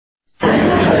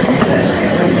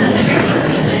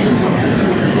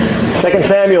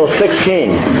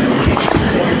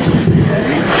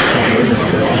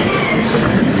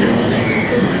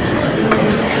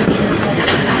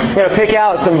pick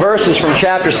out some verses from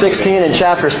chapter 16 and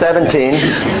chapter 17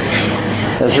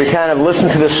 as we kind of listen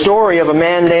to the story of a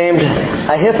man named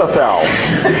Ahithophel.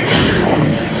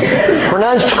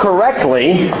 Pronounced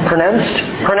correctly,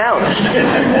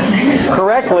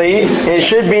 it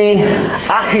should be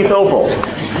Ahithophel.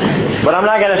 But I'm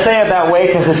not going to say it that way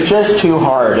because it's just too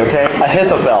hard, okay?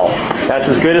 Ahithophel. That's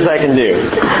as good as I can do.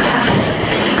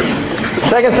 2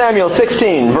 Samuel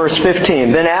 16, verse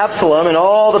 15. Then Absalom and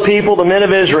all the people, the men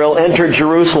of Israel, entered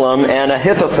Jerusalem, and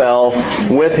Ahithophel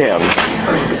with him.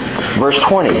 Verse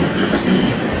 20.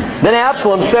 Then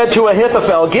Absalom said to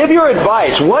Ahithophel, "Give your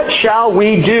advice. What shall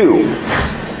we do?"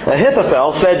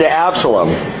 Ahithophel said to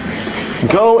Absalom,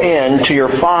 "Go in to your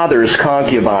father's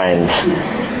concubines,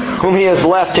 whom he has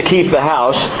left to keep the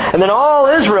house, and then all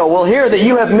Israel will hear that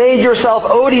you have made yourself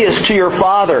odious to your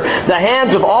father. The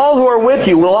hands of all who are with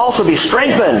you will also be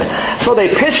strengthened." So they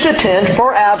pitched a tent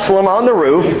for Absalom on the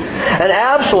roof, and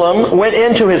Absalom went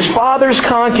into his father's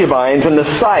concubines in the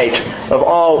sight of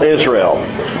all Israel.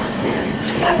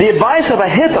 The advice of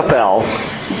Ahithophel,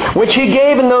 which he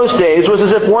gave in those days, was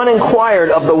as if one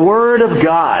inquired of the word of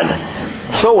God.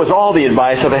 So was all the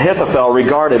advice of Ahithophel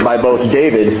regarded by both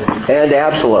David and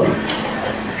Absalom.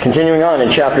 Continuing on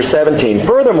in chapter 17.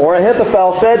 Furthermore,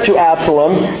 Ahithophel said to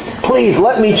Absalom, "Please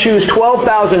let me choose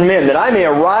 12,000 men that I may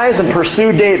arise and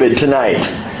pursue David tonight.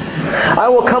 I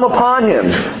will come upon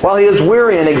him while he is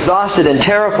weary and exhausted and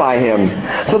terrify him,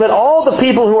 so that all the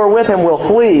people who are with him will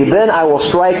flee. Then I will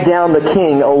strike down the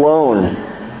king alone,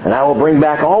 and I will bring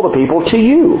back all the people to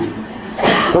you.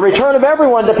 The return of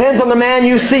everyone depends on the man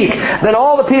you seek. Then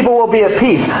all the people will be at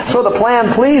peace." So the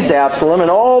plan pleased Absalom and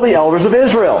all the elders of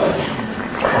Israel.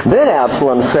 Then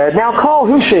Absalom said, "Now call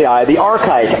Hushai the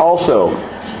Archite also.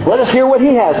 Let us hear what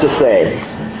he has to say."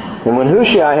 And when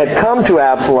Hushai had come to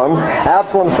Absalom,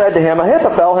 Absalom said to him,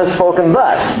 "Ahithophel has spoken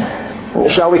thus.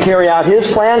 Shall we carry out his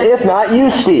plan? If not,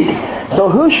 you speak." So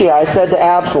Hushai said to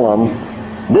Absalom,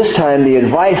 "This time the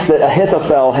advice that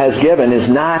Ahithophel has given is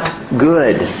not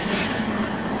good."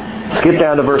 Skip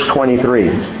down to verse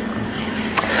 23.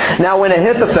 Now when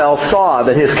Ahithophel saw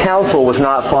that his counsel was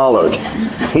not followed,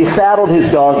 he saddled his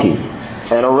donkey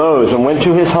and arose and went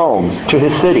to his home, to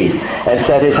his city, and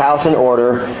set his house in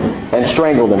order and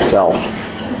strangled himself.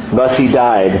 Thus he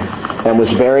died and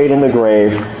was buried in the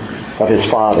grave of his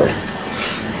father.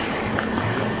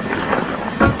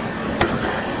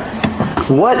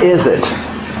 What is it?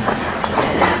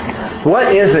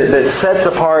 What is it that sets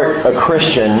apart a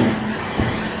Christian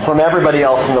from everybody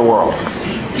else in the world?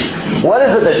 What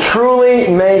is it that truly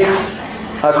makes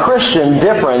a Christian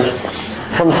different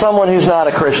from someone who's not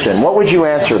a Christian? What would you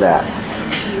answer that?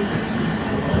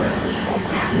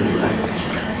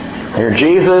 I hear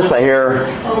Jesus, I hear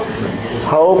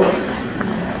hope,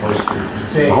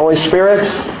 the Holy Spirit.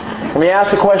 Let me ask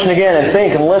the question again and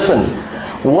think and listen.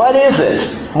 What is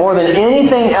it, more than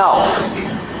anything else,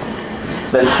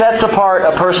 that sets apart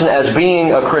a person as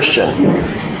being a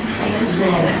Christian?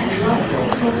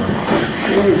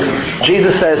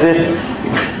 Jesus says,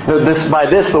 by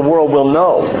this the world will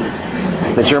know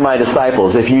that you're my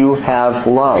disciples, if you have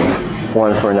love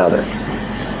one for another.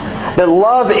 That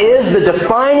love is the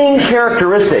defining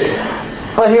characteristic.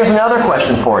 But here's another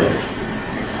question for you.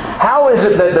 How is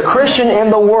it that the Christian in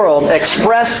the world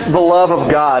express the love of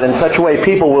God in such a way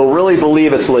people will really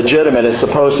believe it's legitimate as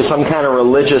opposed to some kind of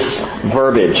religious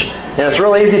verbiage? And it's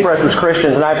really easy for us as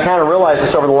Christians, and I've kind of realized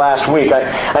this over the last week.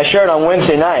 I shared on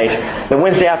Wednesday night, the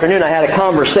Wednesday afternoon, I had a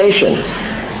conversation.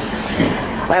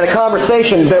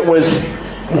 That was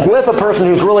with a person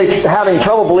who's really having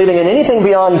trouble believing in anything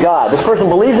beyond God. This person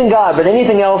believes in God, but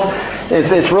anything else,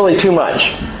 it's really too much.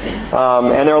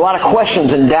 And there are a lot of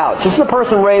questions and doubts. This is a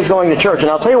person raised going to church. And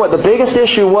I'll tell you what the biggest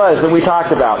issue was that we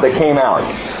talked about that came out.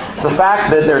 It's the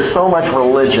fact that there's so much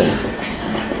religion.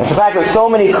 It's the fact that so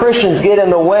many Christians get in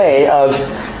the way of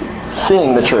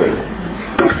seeing the truth.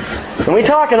 And we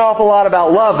talk an awful lot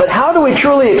about love, but how do we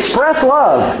truly express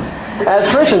love as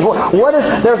Christians?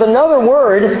 There's another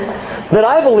word that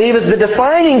I believe is the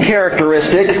defining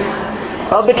characteristic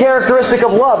of the characteristic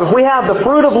of love. If we have the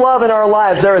fruit of love in our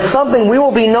lives, there is something we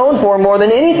will be known for more than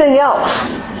anything else.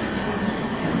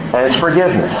 And it's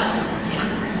forgiveness.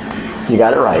 You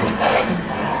got it right.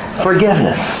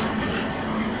 Forgiveness.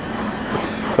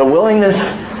 The willingness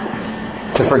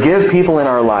to forgive people in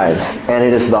our lives. And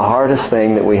it is the hardest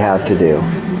thing that we have to do.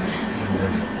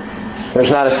 There's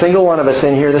not a single one of us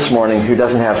in here this morning who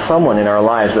doesn't have someone in our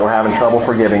lives that we're having trouble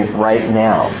forgiving right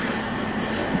now.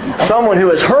 Someone who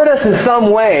has hurt us in some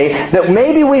way that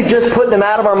maybe we've just put them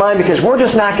out of our mind because we're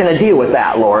just not going to deal with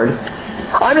that, Lord.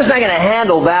 I'm just not going to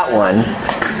handle that one.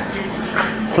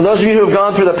 For those of you who have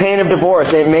gone through the pain of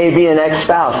divorce, it may be an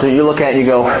ex-spouse. So you look at it and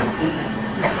you go,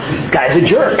 guy's a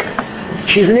jerk.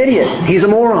 She's an idiot. He's a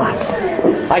moron.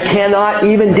 I cannot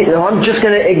even... I'm just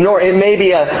going to ignore it. It may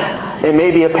be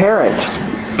a parent.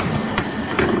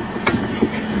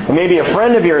 It may be a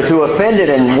friend of yours who offended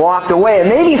and walked away. It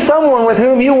may be someone with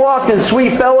whom you walked in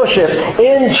sweet fellowship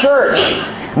in church.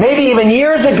 Maybe even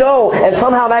years ago, and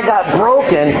somehow that got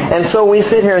broken, and so we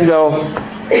sit here and go,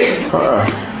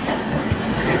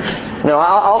 No,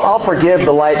 I'll forgive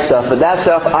the light stuff, but that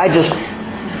stuff, I just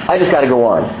got to go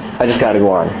on. I just got to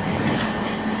go on.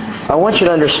 I want you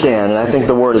to understand, and I think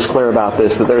the Word is clear about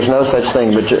this, that there's no such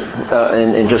thing but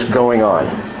in just going on.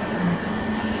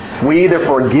 We either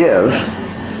forgive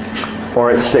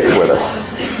or it sticks with us.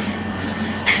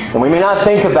 And we may not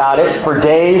think about it for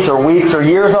days or weeks or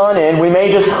years on end. We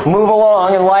may just move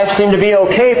along and life seem to be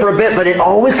okay for a bit, but it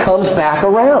always comes back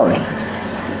around.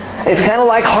 It's kind of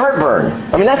like heartburn.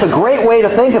 I mean, that's a great way to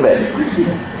think of it.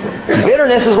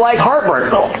 Bitterness is like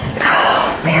heartburn. Oh,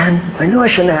 man, I knew I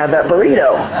shouldn't have had that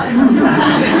burrito.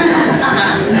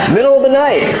 Middle of the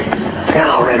night.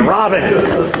 Oh, Red Robin.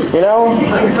 You know?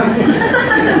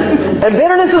 And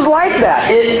bitterness is like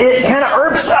that. It kind of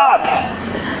irks up.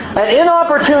 At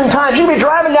inopportune times, you can be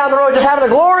driving down the road just having a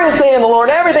glorious day in the Lord.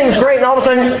 Everything's great, and all of a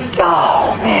sudden,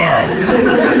 oh, man.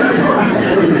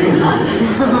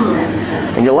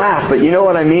 And you laugh, but you know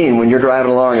what I mean when you're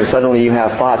driving along and suddenly you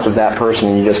have thoughts of that person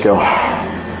and you just go, do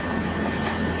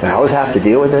I always have to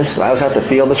deal with this? Do I always have to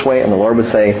feel this way? And the Lord would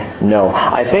say, no.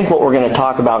 I think what we're going to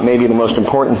talk about, maybe the most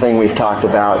important thing we've talked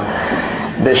about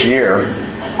this year,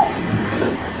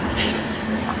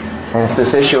 and it's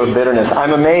this issue of bitterness.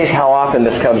 I'm amazed how often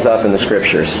this comes up in the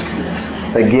Scriptures.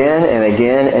 Again and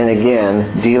again and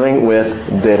again, dealing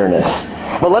with bitterness.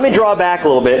 But let me draw back a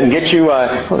little bit and get you...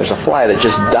 oh, there's a fly that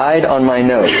just died on my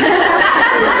nose.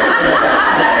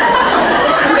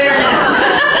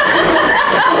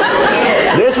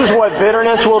 This is what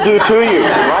bitterness will do to you,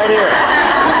 right here.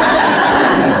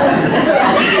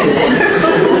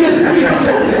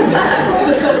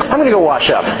 I'm going to go wash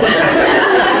up.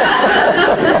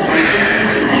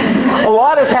 A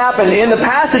lot has happened in the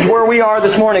passage where we are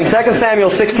this morning, 2 Samuel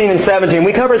 16 and 17.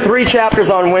 We covered 3 chapters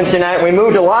on Wednesday night. We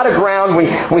moved a lot of ground.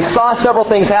 We saw several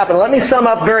things happen. Let me sum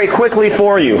up very quickly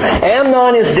for you.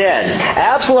 Amnon is dead.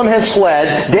 Absalom has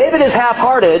fled. David is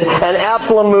half-hearted, and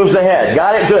Absalom moves ahead.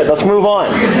 Got it? Good. Let's move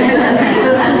on.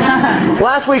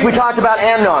 Last week we talked about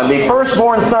Amnon, the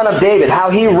firstborn son of David, how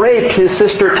he raped his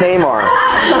sister Tamar.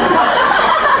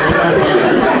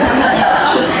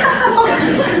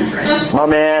 My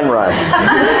man, Russ.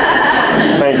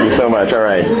 Thank you so much. All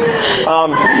right.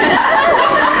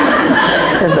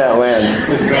 Where'd that land?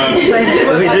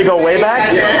 Did he go way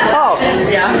back? Oh.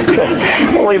 Yeah.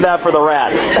 We'll leave that for the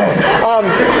rats.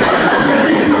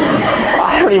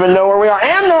 I don't even know where we are.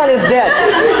 Amnon is dead.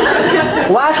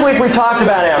 Last week we talked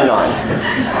about Amnon.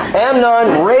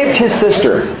 Amnon raped his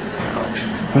sister,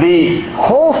 the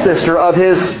whole sister of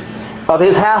his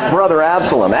half-brother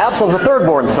Absalom. Absalom's the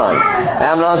third-born son.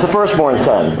 Amnon's the firstborn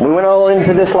son. We went all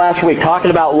into this last week,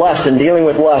 talking about lust and dealing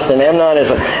with lust, and Amnon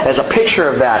is a picture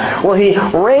of that. Well, he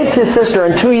raped his sister,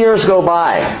 and 2 years go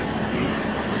by.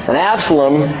 And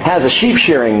Absalom has a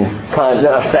sheep-shearing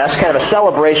fest, kind of a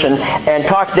celebration, and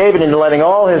talks David into letting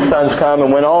all his sons come,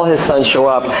 and when all his sons show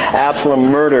up,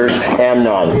 Absalom murders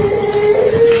Amnon.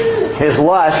 His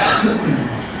lust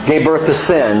gave birth to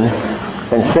sin,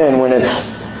 and sin, when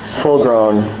it's full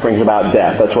grown, brings about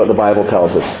death. That's what the Bible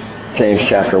tells us. James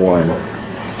chapter 1.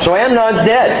 So Amnon's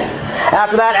dead.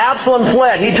 After that, Absalom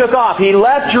fled. He took off. He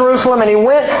left Jerusalem and he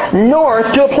went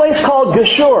north to a place called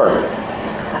Geshur.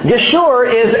 Geshur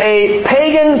is a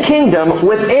pagan kingdom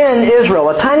within Israel,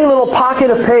 a tiny little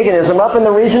pocket of paganism up in the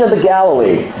region of the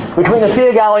Galilee. Between the Sea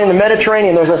of Galilee and the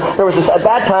Mediterranean, there was at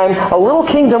that time a little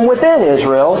kingdom within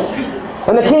Israel,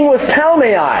 and the king was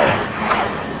Talmai.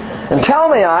 And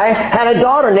Talmai had a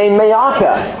daughter named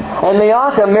Maacah. And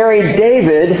Maacah married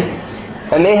David,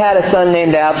 and they had a son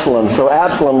named Absalom. So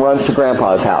Absalom runs to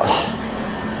Grandpa's house,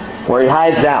 where he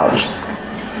hides out.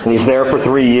 And he's there for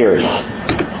 3 years.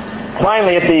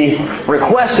 Finally, at the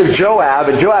request of Joab,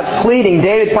 and Joab's pleading,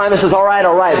 David finally says, all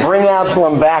right, bring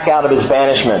Absalom back out of his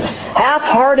banishment.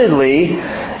 Half-heartedly,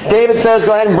 David says,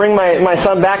 go ahead and bring my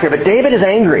son back here. But David is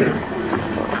angry.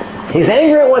 He's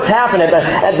angry at what's happened,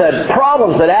 at the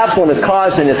problems that Absalom has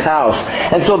caused in his house.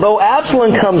 And so though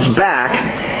Absalom comes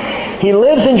back, he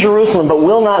lives in Jerusalem but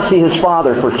will not see his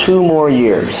father for 2 more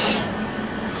years.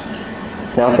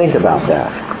 Now think about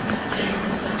that.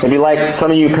 It'd be like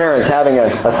some of you parents having a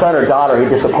son or daughter who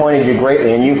disappointed you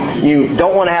greatly, and you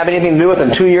don't want to have anything to do with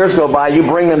them. 2 years go by, you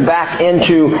bring them back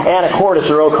into Anacortes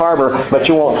or Oak Harbor, but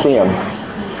you won't see them.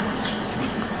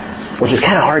 Which is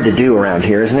kind of hard to do around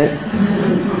here, isn't it?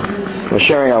 I was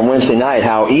sharing on Wednesday night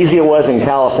how easy it was in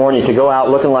California to go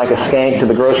out looking like a skank to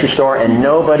the grocery store and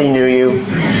nobody knew you.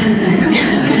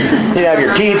 You'd have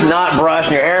your teeth not brushed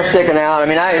and your hair sticking out. I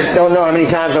mean, I don't know how many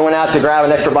times I went out to grab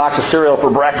an extra box of cereal for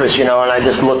breakfast, and I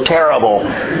just looked terrible.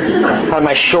 Had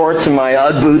my shorts and my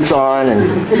Ugg boots on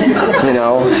and,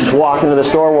 just walking to the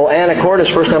store. Well,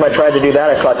 Anacortes, first time I tried to do that,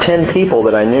 I saw 10 people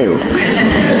that I knew.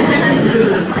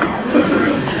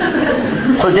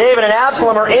 So David and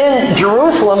Absalom are in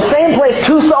Jerusalem, same place,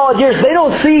 2 solid years. They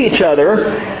don't see each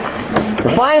other.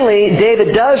 Finally,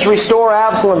 David does restore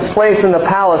Absalom's place in the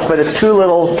palace, but it's too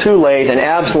little, too late, and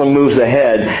Absalom moves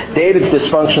ahead. David's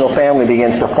dysfunctional family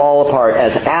begins to fall apart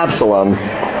as Absalom,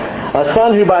 a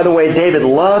son who, by the way, David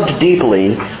loved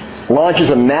deeply, launches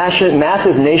a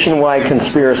massive nationwide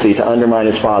conspiracy to undermine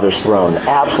his father's throne.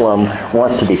 Absalom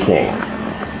wants to be king.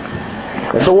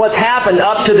 So what's happened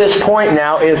up to this point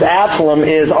now is Absalom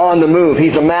is on the move.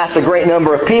 He's amassed a great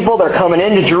number of people. They're coming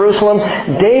into Jerusalem.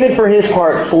 David, for his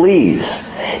part, flees.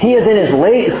 He is in his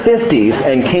late 50s,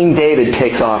 and King David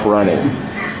takes off running.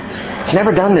 He's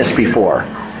never done this before.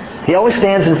 He always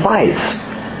stands and fights.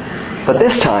 But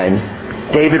this time,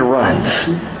 David runs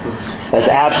as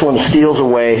Absalom steals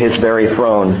away his very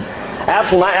throne.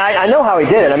 Absalom, I know how he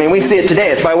did it. I mean, we see it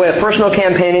today. It's by way of personal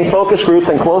campaigning, focus groups,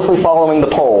 and closely following the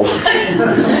polls.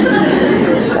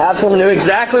 Absalom knew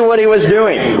exactly what he was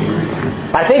doing.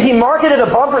 I think he marketed a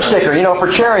bumper sticker,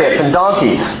 for chariots and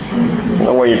donkeys. I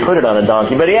don't know where you put it on a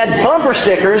donkey, but he had bumper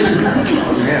stickers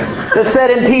that said,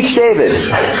 "Impeach David."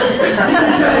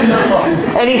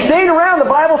 And he stayed around, the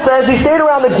Bible says, he stayed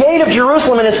around the gate of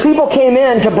Jerusalem, and as people came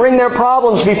in to bring their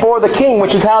problems before the king,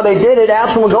 which is how they did it,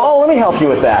 Absalom would go, "Oh, let me help you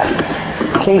with that.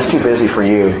 The king's too busy for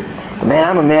you. Man,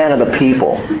 I'm a man of the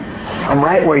people. I'm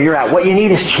right where you're at. What you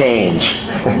need is change."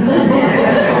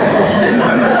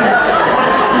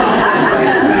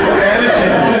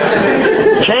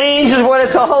 Change is what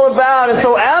it's all about. And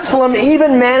so Absalom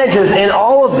even manages in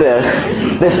all of this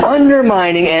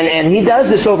undermining, and he does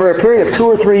this over a period of 2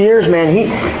 or 3 years, man.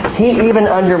 He even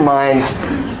undermines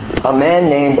a man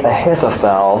named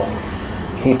Ahithophel.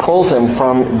 He pulls him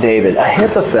from David.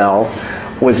 Ahithophel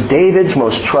was David's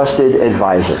most trusted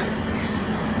advisor.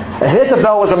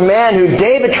 Ahithophel was a man who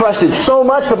David trusted so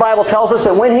much, the Bible tells us,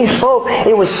 that when he spoke,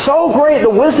 it was so great, the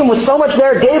wisdom was so much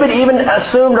there, David even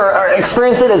assumed or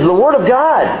experienced it as the Word of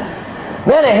God.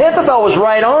 Man, Ahithophel was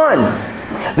right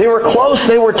on. They were close,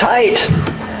 they were tight.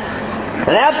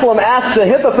 And Absalom asks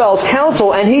Ahithophel's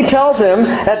counsel, and he tells him,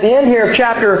 at the end here of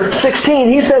chapter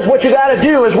 16, he says, what you got to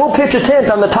do is we'll pitch a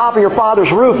tent on the top of your father's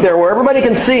roof there where everybody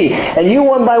can see, and you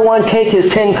one by one take his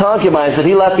 10 concubines that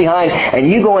he left behind, and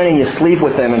you go in and you sleep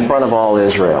with them in front of all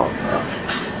Israel.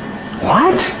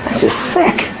 What? That's just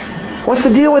sick. What's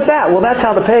the deal with that? Well, that's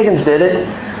how the pagans did it.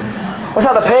 That's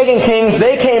how the pagan kings,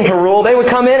 they came to rule. They would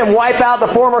come in and wipe out the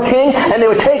former king, and they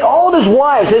would take all of his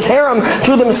wives, his harem,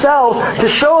 to themselves to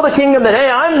show the kingdom that, hey,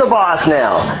 I'm the boss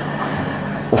now.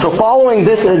 And so following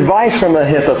this advice from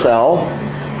Ahithophel,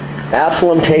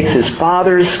 Absalom takes his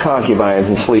father's concubines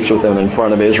and sleeps with them in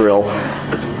front of Israel.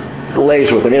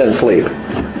 Lays with them. He doesn't sleep.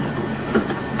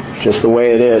 Just the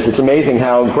way it is. It's amazing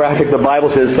how graphic the Bible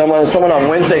says. Someone on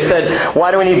Wednesday said, why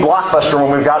do we need Blockbuster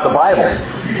when we've got the Bible?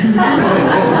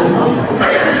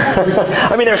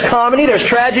 I mean, there's comedy, there's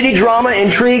tragedy, drama,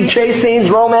 intrigue, chase scenes,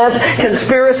 romance,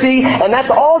 conspiracy, and that's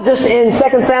all just in 2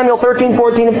 Samuel 13,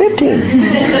 14, and 15.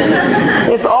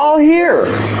 It's all here.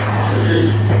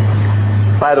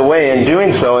 By the way, in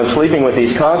doing so and sleeping with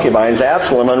these concubines,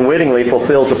 Absalom unwittingly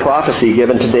fulfills a prophecy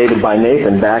given to David by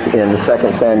Nathan back in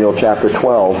 2 Samuel chapter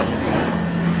 12.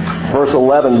 Verse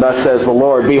 11, thus says the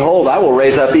Lord, behold, I will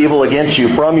raise up evil against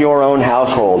you from your own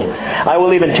household. I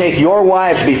will even take your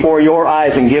wives before your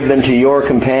eyes and give them to your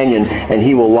companion, and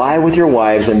he will lie with your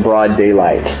wives in broad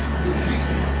daylight.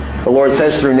 The Lord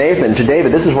says through Nathan to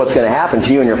David, this is what's going to happen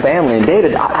to you and your family. And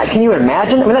David, can you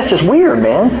imagine? I mean, that's just weird,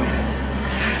 man.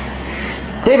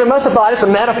 David must have thought it's a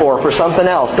metaphor for something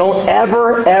else. Don't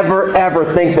ever, ever,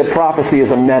 ever think that prophecy is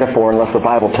a metaphor unless the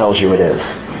Bible tells you it is.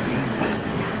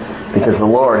 Because the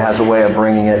Lord has a way of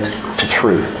bringing it to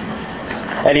truth.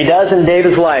 And he does in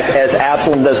David's life as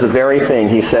Absalom does the very thing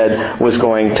he said was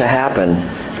going to happen.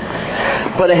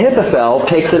 But Ahithophel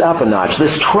takes it up a notch.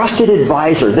 This trusted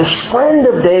advisor, this friend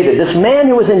of David, this man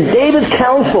who was in David's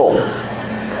counsel,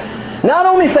 not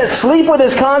only says sleep with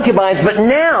his concubines, but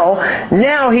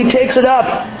now he takes it up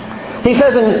He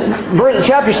says in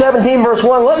chapter 17, verse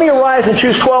 1, let me arise and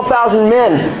choose 12,000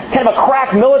 men, kind of a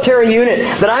crack military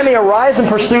unit, that I may arise and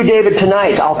pursue David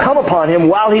tonight. I'll come upon him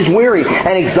while he's weary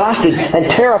and exhausted and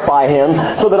terrify him,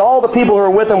 so that all the people who are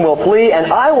with him will flee,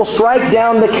 and I will strike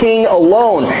down the king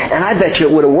alone. And I bet you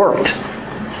it would have worked.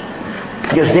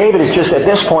 Because David is just at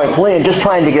this point fleeing, just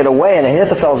trying to get away, and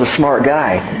Ahithophel's a smart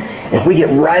guy. If we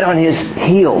get right on his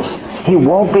heels, he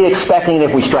won't be expecting it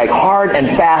if we strike hard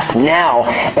and fast now.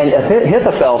 And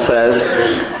Ahithophel says,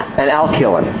 and I'll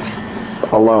kill him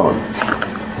alone.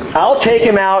 I'll take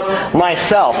him out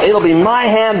myself. It'll be my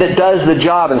hand that does the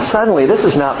job. And suddenly, this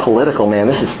is not political, man.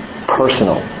 This is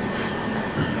personal.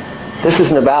 This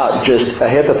isn't about just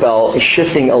Ahithophel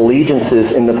shifting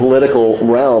allegiances in the political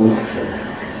realm.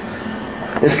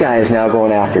 This guy is now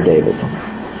going after David.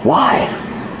 Why?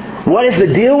 What is the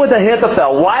deal with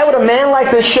Ahithophel? Why would a man like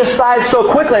this shift sides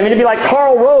so quickly? I mean, it'd be like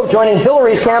Karl Rove joining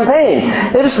Hillary's campaign.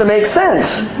 It doesn't make sense.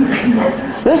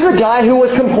 This is a guy who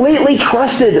was completely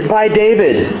trusted by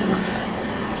David.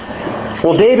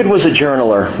 Well, David was a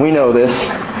journaler. We know this.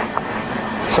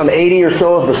 Some 80 or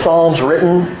so of the Psalms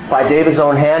written by David's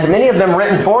own hand, many of them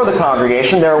written for the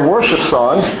congregation. They're worship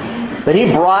songs that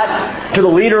he brought to the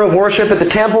leader of worship at the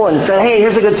temple and said, hey,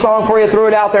 here's a good song for you, threw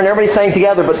it out there, and everybody sang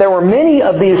together. But there were many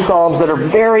of these psalms that are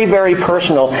very, very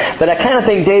personal that I kind of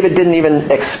think David didn't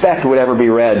even expect would ever be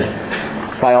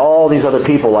read by all these other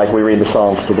people like we read the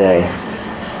Psalms today.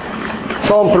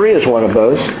 Psalm 3 is one of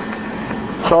those.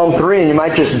 Psalm 3, and you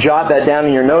might just jot that down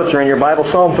in your notes or in your Bible.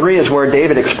 Psalm 3 is where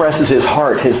David expresses his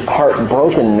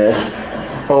heartbrokenness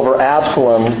over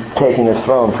Absalom taking his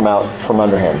throne from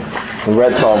under him. We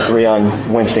read Psalm 3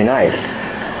 on Wednesday night.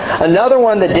 Another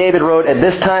one that David wrote at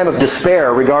this time of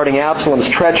despair regarding Absalom's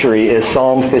treachery is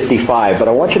Psalm 55. But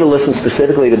I want you to listen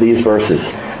specifically to these verses.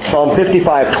 Psalm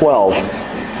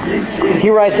 55:12. He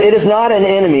writes, it is not an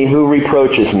enemy who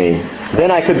reproaches me.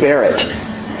 Then I could bear it.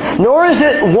 Nor is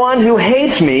it one who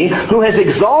hates me, who has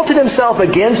exalted himself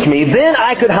against me. Then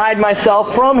I could hide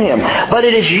myself from him. But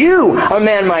it is you, a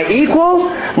man my equal,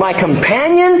 my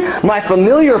companion, my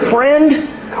familiar friend.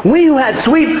 We who had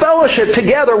sweet fellowship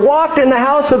together walked in the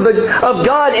house of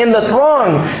God in the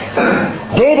throng.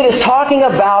 David is talking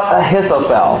about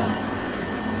Ahithophel.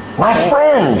 My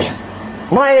friend.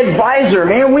 My advisor,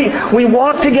 man, we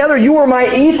walked together. You were my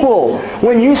equal.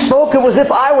 When you spoke, it was as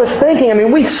if I was thinking. I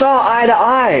mean, we saw eye to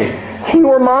eye. We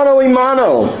were mano a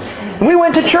mano. We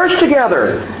went to church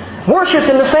together. Worshipped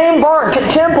in the same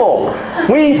temple.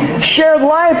 We shared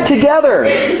life together.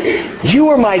 You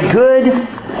were my good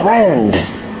friend.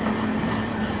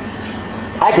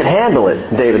 I could handle it,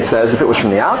 David says, if it was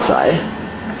from the outside.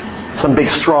 Some big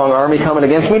strong army coming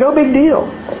against me, no big deal.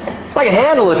 I can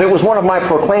handle it if it was one of my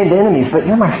proclaimed enemies, but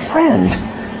you're my friend.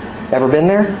 Ever been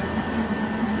there?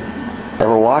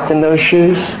 Ever walked in those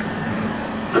shoes?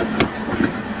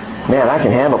 Man, I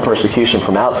can handle persecution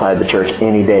from outside the church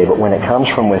any day, but when it comes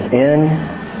from within,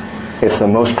 it's the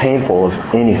most painful of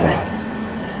anything.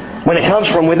 When it comes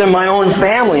from within my own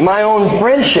family, my own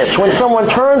friendships, when someone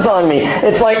turns on me,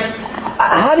 it's like,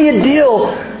 how do you deal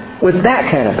with that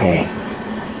kind of pain?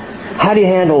 How do you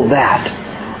handle that?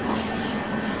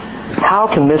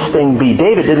 How can this thing be?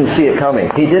 David didn't see it coming.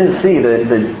 He didn't see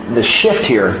the shift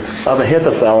here of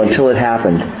Ahithophel until it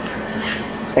happened.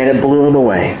 And it blew him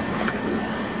away.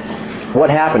 What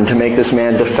happened to make this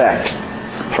man defect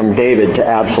from David to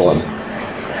Absalom?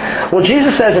 Well,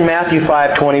 Jesus says in Matthew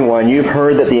 5:21, you've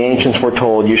heard that the ancients were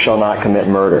told, you shall not commit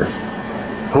murder.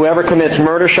 Whoever commits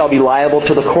murder shall be liable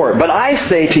to the court. But I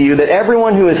say to you that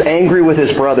everyone who is angry with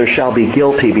his brother shall be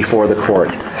guilty before the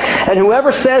court. And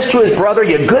whoever says to his brother,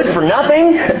 you good for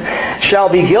nothing, shall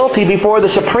be guilty before the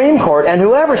Supreme Court. And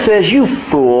whoever says, you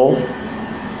fool,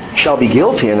 shall be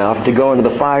guilty enough to go into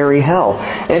the fiery hell.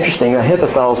 Interesting,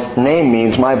 Ahithophel's name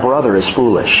means my brother is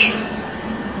foolish.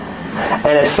 And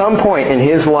at some point in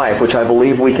his life, which I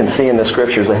believe we can see in the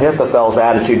Scriptures, Ahithophel's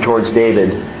attitude towards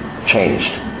David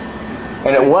changed.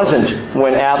 And it wasn't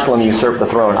when Absalom usurped the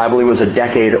throne. I believe it was a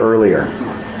decade earlier.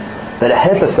 That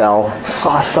Ahithophel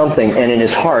saw something and in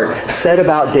his heart said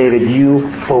about David,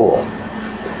 you fool.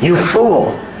 You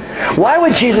fool. Why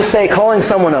would Jesus say calling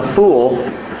someone a fool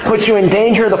puts you in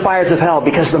danger of the fires of hell?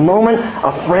 Because the moment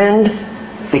a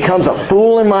friend becomes a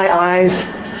fool in my eyes,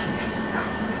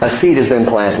 a seed has been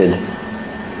planted.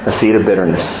 A seed of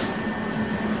bitterness.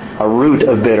 A root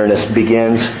of bitterness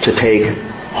begins to take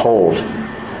hold.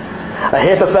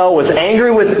 Ahithophel was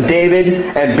angry with David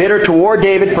and bitter toward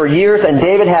David for years, and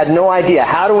David had no idea.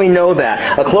 How do we know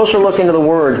that? A closer look into the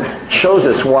Word shows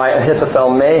us why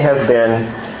Ahithophel may have been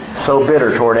so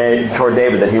bitter toward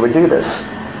David that he would do this.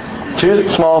 Two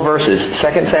small verses,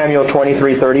 2 Samuel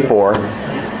 23:34,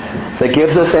 that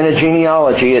gives us in a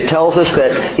genealogy. It tells us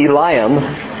that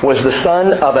Eliam was the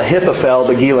son of Ahithophel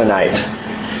the Gilonite.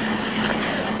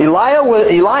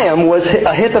 Eliam was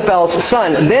Ahithophel's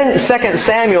son. Then 2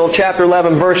 Samuel chapter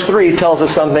 11 verse 3 tells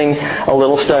us something a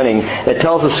little stunning. It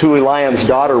tells us who Eliam's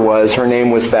daughter was. Her name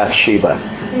was Bathsheba.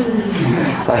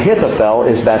 Ahithophel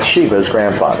is Bathsheba's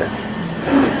grandfather.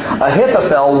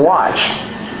 Ahithophel watched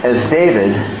as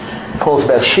David pulls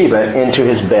Bathsheba into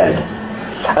his bed.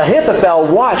 Ahithophel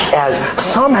watched as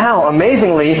somehow,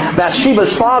 amazingly,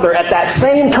 Bathsheba's father at that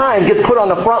same time gets put on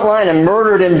the front line and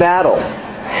murdered in battle.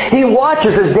 He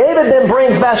watches as David then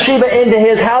brings Bathsheba into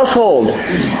his household,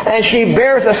 and she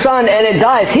bears a son, and it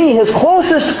dies. He, his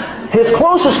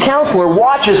closest counselor,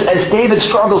 watches as David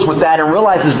struggles with that and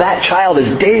realizes that child is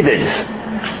David's.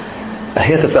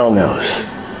 Ahithophel knows.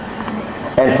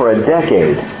 And for a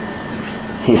decade,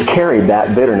 he's carried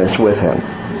that bitterness with him.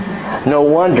 No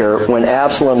wonder when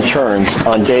Absalom turns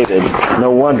on David,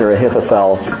 no wonder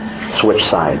Ahithophel switched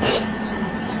sides.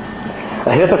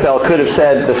 Ahithophel could have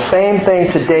said the same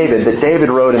thing to David that David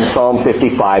wrote in Psalm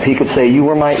 55. He could say, "You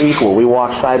were my equal. We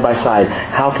walked side by side.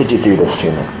 How could you do this to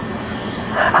me?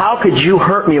 How could you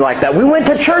hurt me like that? We went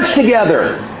to church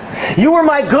together. You were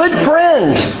my good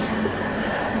friend."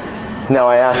 Now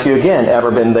I ask you again,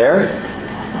 ever been there?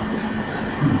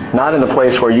 Not in the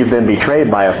place where you've been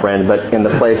betrayed by a friend, but in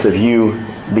the place of you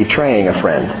betraying a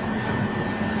friend.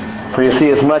 For you see,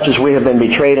 as much as we have been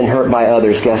betrayed and hurt by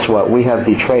others, guess what? We have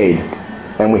betrayed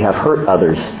and we have hurt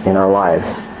others in our lives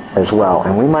as well.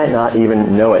 And we might not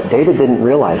even know it. David didn't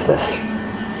realize this.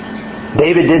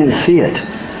 David didn't see it.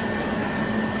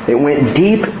 It went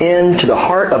deep into the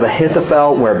heart of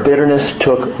Ahithophel where bitterness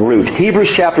took root.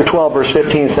 Hebrews chapter 12 verse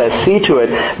 15 says, "See to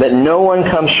it that no one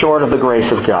comes short of the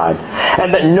grace of God,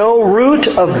 and that no root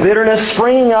of bitterness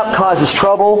springing up causes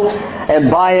trouble, and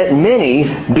by it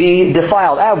many be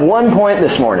defiled." I have one point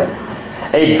this morning.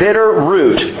 A bitter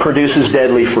root produces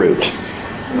deadly fruit.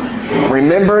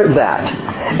 Remember that.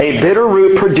 A bitter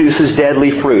root produces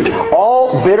deadly fruit.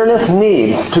 All bitterness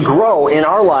needs to grow in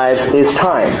our lives is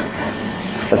time.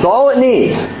 That's all it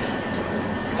needs.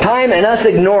 Time and us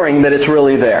ignoring that it's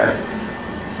really there.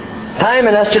 Time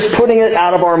and us just putting it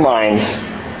out of our minds.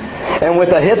 And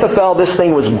with Ahithophel, this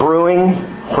thing was brewing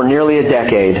for nearly a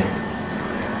decade.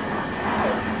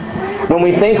 When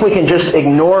we think we can just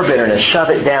ignore bitterness, shove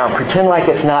it down, pretend like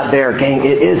it's not there, gang,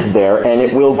 it is there, and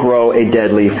it will grow a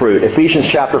deadly fruit. Ephesians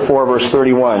chapter 4, verse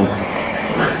 31.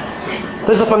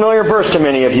 This is a familiar verse to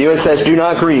many of you. It says, "Do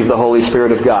not grieve the Holy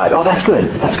Spirit of God." Oh, that's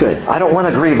good. That's good. I don't want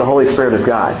to grieve the Holy Spirit of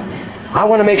God. I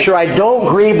want to make sure I don't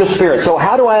grieve the Spirit. So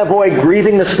how do I avoid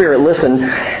grieving the Spirit? Listen,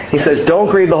 he says, "Don't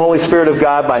grieve the Holy Spirit of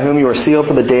God, by whom you are sealed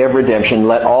for the day of redemption.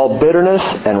 Let all bitterness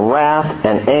and wrath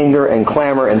and anger and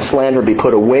clamor and slander be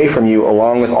put away from you,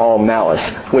 along with all malice."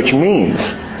 Which means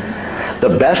the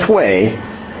best way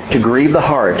to grieve the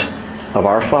heart of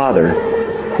our Father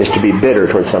is to be bitter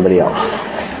towards somebody else.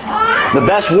 The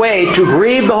best way to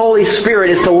grieve the Holy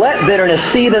Spirit is to let bitterness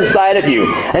seethe inside of you,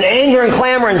 and anger and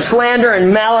clamor and slander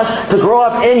and malice to grow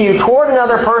up in you toward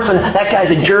another person. That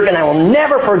guy's a jerk and I will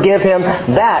never forgive him.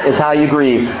 That is how you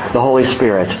grieve the Holy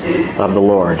Spirit of the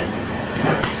Lord.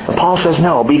 But Paul says,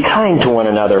 no, be kind to one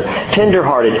another,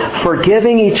 tender-hearted,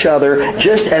 forgiving each other,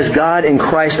 just as God in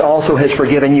Christ also has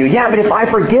forgiven you. Yeah, but if I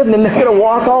forgive them, they're going to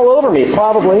walk all over me.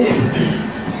 Probably.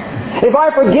 If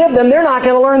I forgive them, they're not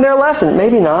going to learn their lesson.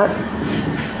 Maybe not.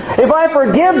 If I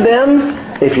forgive them,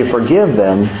 if you forgive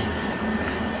them,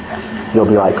 you'll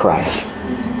be like Christ.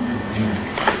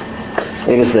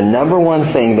 It is the number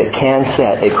one thing that can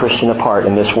set a Christian apart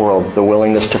in this world, the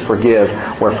willingness to forgive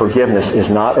where forgiveness is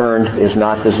not earned, is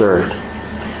not deserved.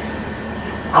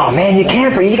 Oh man, you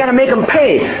can't forgive. You got to make them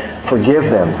pay. Forgive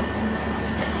them.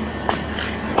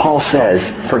 Paul says,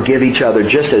 forgive each other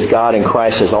just as God in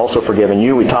Christ has also forgiven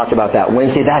you. We talked about that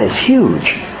Wednesday. That is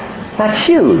huge. That's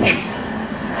huge.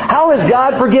 How has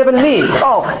God forgiven me?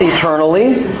 Oh,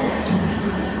 eternally.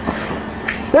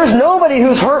 There's nobody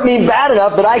who's hurt me bad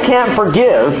enough that I can't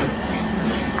forgive,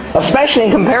 especially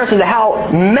in comparison to how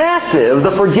massive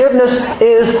the forgiveness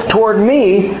is toward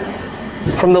me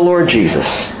from the Lord Jesus.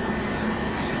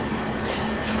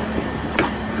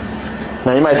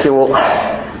 Now you might say, well,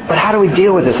 but how do we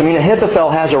deal with this? I mean, Ahithophel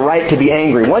has a right to be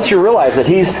angry. Once you realize that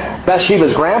he's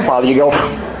Bathsheba's grandfather, you go,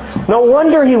 no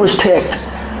wonder he was ticked.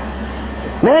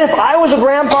 Man, if I was a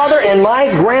grandfather and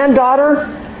my granddaughter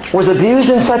was abused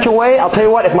in such a way, I'll tell you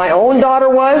what, if my own daughter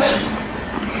was,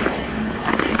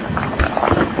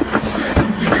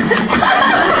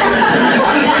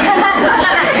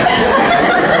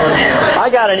 I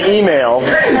got an email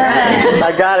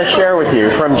I got to share with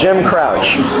you from Jim Crouch.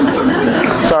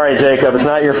 Sorry, Jacob, it's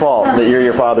not your fault that you're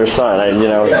your father's son.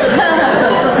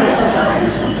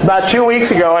 About 2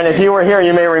 weeks ago, and if you were here,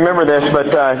 you may remember this,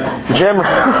 but Jim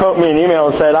wrote me an email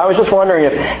and said, I was just wondering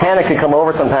if Hannah could come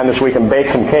over sometime this week and bake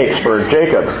some cakes for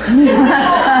Jacob.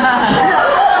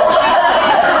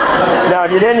 Now,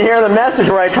 if you didn't hear the message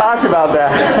where I talked about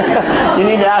that, you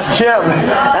need to ask Jim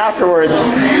afterwards.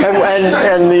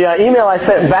 And the email I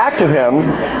sent back to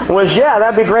him was, yeah,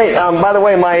 that'd be great. By the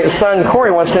way, my son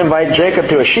Corey wants to invite Jacob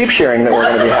to a sheep shearing that we're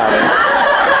going to be having.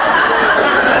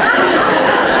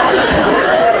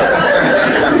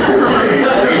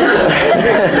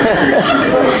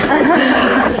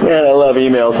 Man, I love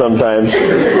email sometimes.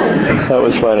 That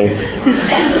was funny.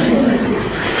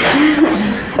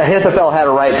 Ahithophel had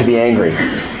a right to be angry.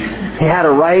 He had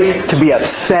a right to be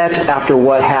upset after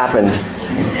what happened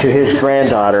to his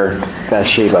granddaughter,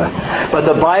 Bathsheba. But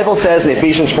the Bible says in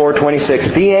Ephesians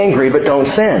 4:26, be angry, but don't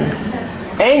sin.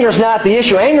 Anger's not the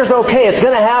issue. Anger's okay. It's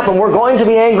going to happen. We're going to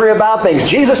be angry about things.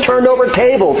 Jesus turned over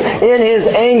tables in His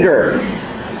anger.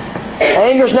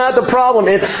 Anger's not the problem.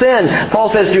 It's sin. Paul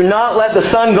says, do not let the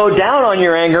sun go down on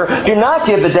your anger. Do not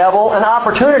give the devil an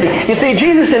opportunity. You see,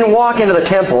 Jesus didn't walk into the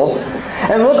temple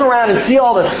and look around and see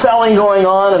all the selling going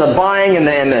on and the buying and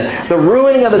the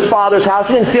ruining of His Father's house.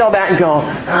 He didn't see all that and go,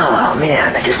 oh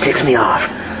man, that just ticks me off.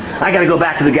 I got to go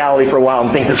back to the Galilee for a while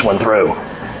and think this one through.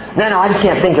 No, I just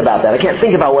can't think about that. I can't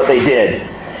think about what they did.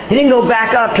 He didn't go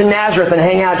back up to Nazareth and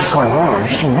hang out just going, oh, I'm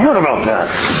just mad about that.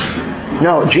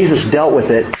 No, Jesus dealt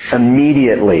with it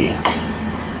immediately.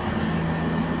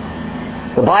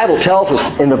 The Bible tells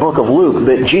us in the book of Luke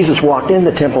that Jesus walked in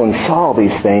the temple and saw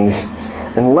these things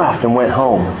and left and went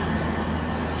home.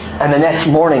 And the next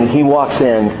morning He walks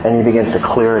in and He begins to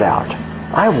clear it out.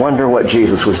 I wonder what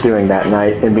Jesus was doing that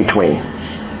night in between.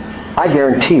 I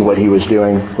guarantee what He was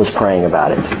doing was praying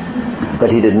about it.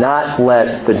 But He did not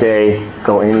let the day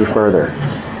go any further.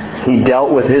 He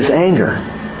dealt with His anger.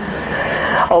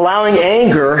 Allowing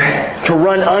anger to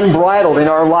run unbridled in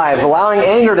our lives, allowing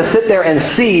anger to sit there and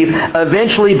seethe,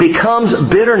 eventually becomes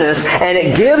bitterness, and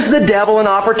it gives the devil an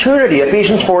opportunity.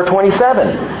 Ephesians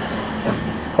 4:27.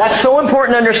 That's so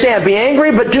important to understand. Be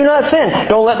angry, but do not sin.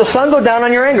 Don't let the sun go down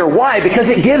on your anger. Why? Because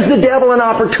it gives the devil an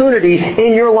opportunity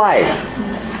in your life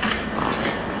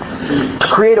to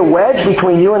create a wedge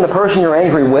between you and the person you're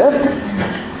angry with,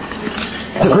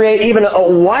 to create even a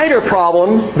wider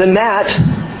problem than that.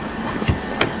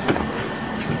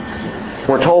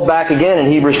 We're told back again in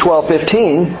Hebrews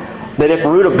 12:15 that if a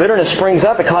root of bitterness springs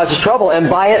up, it causes trouble, and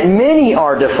by it many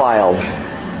are defiled.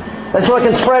 And so it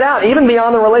can spread out, even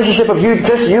beyond the relationship of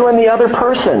just you and the other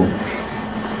person.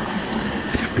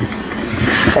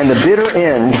 And the bitter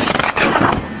end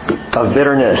of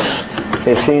bitterness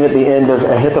is seen at the end of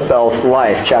Ahithophel's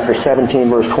life. Chapter 17,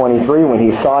 verse 23. When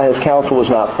he saw his counsel was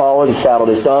not followed, he saddled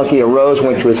his donkey, arose,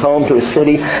 went to his home, to his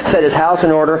city, set his house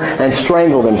in order, and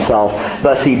strangled himself.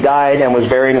 Thus he died and was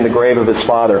buried in the grave of his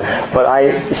father. But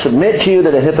I submit to you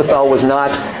that Ahithophel was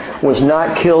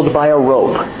not killed by a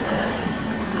rope.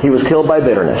 He was killed by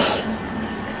bitterness.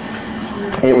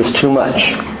 It was too much.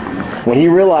 When he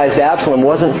realized Absalom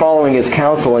wasn't following his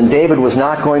counsel and David was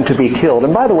not going to be killed,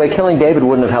 and by the way, killing David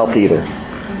wouldn't have helped either.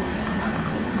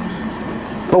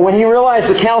 But when he realized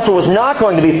the counsel was not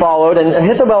going to be followed, and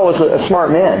Ahithophel was a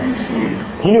smart man,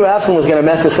 he knew Absalom was going to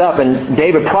mess this up, and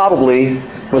David probably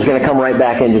was going to come right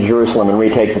back into Jerusalem and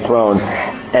retake the throne.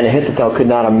 And Ahithophel could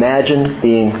not imagine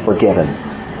being forgiven.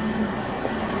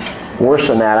 Worse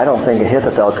than that, I don't think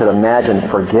Ahithophel could imagine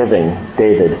forgiving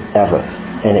David ever.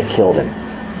 And it killed him.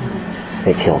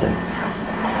 It killed him.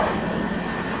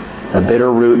 A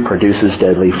bitter root produces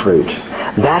deadly fruit.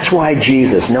 That's why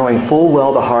Jesus, knowing full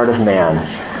well the heart of man,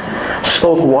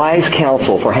 spoke wise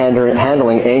counsel for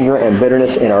handling anger and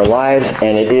bitterness in our lives,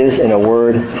 and it is, in a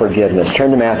word, forgiveness.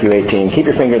 Turn to Matthew 18. Keep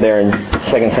your finger there in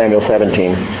 2 Samuel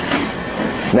 17.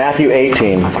 Matthew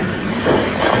 18.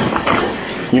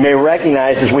 You may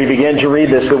recognize as we begin to read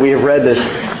this that we have read this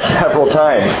several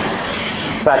times.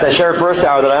 In fact, I shared first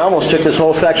hour that I almost took this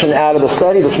whole section out of the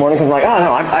study this morning because I'm like, oh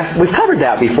no, we've covered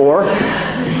that before.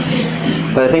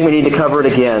 But I think we need to cover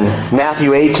it again.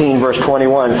 Matthew 18, verse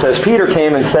 21 says, Peter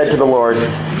came and said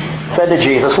to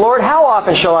Jesus, Lord, how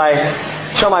often shall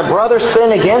my brother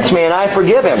sin against me and I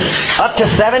forgive him? Up to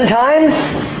 7 times?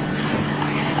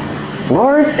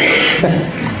 Lord?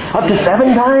 Up to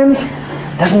 7 times?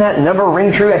 Doesn't that number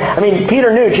ring true? I mean,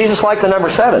 Peter knew Jesus liked the number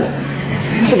 7.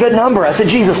 It's a good number. That's a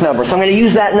Jesus number, so I'm going to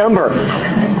use that number.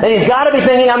 And he's got to be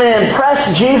thinking, I'm going to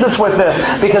impress Jesus with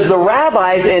this. Because the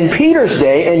rabbis in Peter's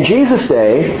day, in Jesus'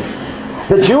 day,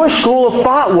 the Jewish school of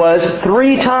thought was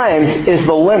 3 times is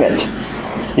the limit.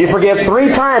 You forgive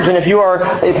 3 times, and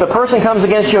if the person comes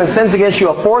against you and sins against you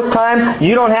a 4th time,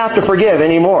 you don't have to forgive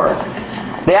anymore.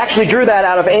 They actually drew that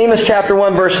out of Amos chapter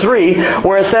 1, verse 3,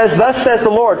 where it says, "Thus says the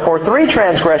Lord, for 3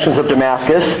 transgressions of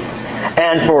Damascus,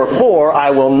 and for 4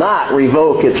 I will not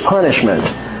revoke its punishment."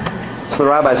 So the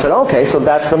rabbi said, okay, so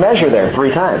that's the measure there,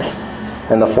 3 times.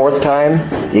 And the 4th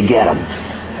time, you get them.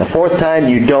 The 4th time,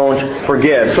 you don't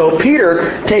forgive. So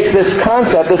Peter takes this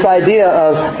concept, this idea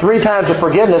of 3 times of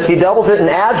forgiveness, he doubles it and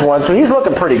adds 1, so he's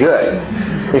looking pretty good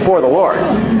before the Lord.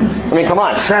 I mean, come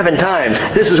on, 7 times.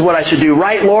 This is what I should do,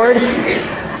 right, Lord?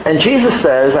 And Jesus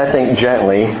says, I think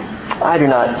gently, I do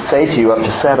not say to you up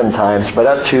to 7 times, but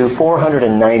up to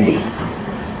 490.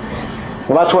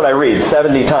 Well, that's what I read,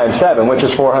 70 times 7, which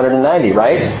is 490,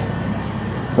 right?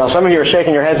 Now, some of you are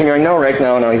shaking your heads and going, no, Rick,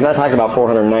 no, he's not talking about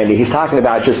 490. He's talking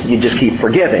about you just keep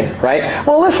forgiving, right?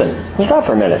 Well, listen, stop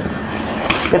for a minute.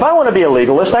 If I want to be a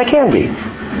legalist, I can be.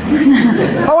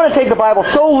 I want to take the Bible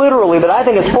so literally that I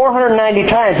think it's 490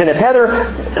 times, and if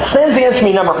Heather sins against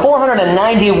me number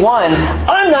 491,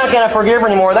 I'm not going to forgive her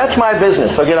anymore. That's my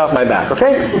business, so get off my back,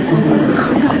 okay?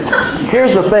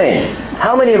 Here's the thing.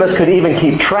 How many of us could even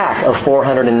keep track of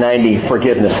 490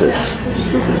 forgivenesses?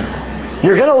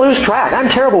 You're going to lose track. I'm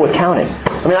terrible with counting.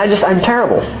 I mean, I'm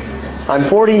terrible. I'm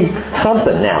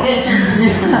 40-something now.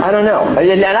 I don't know.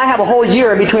 And I have a whole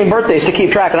year in between birthdays to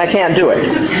keep track, and I can't do it.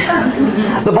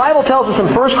 The Bible tells us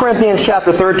in 1 Corinthians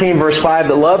chapter 13, verse 5,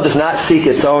 that love does not seek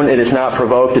its own. It is not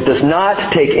provoked. It does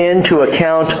not take into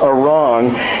account a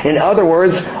wrong. In other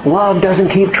words, love doesn't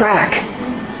keep track.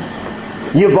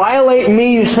 You violate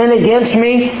me, you sin against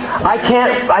me, I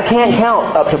can't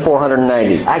count up to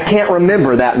 490. I can't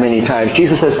remember that many times.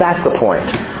 Jesus says that's the point.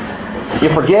 You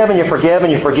forgive and you forgive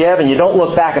and you forgive, and you don't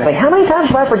look back and think, how many times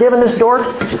have I forgiven this dork?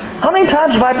 How many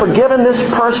times have I forgiven this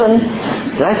person?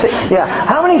 Did I say, yeah.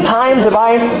 How many times have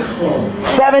I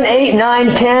 7, 8,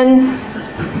 9, 10,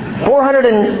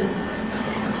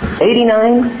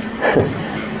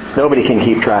 489? Nobody can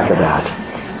keep track of that.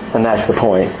 And that's the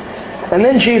point. And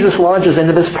then Jesus launches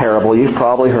into this parable, you've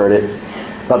probably heard it,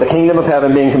 about the kingdom of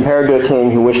heaven being compared to a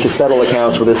king who wished to settle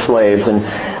accounts with his slaves. And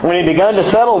when he begun to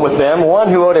settle with them, one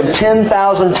who owed him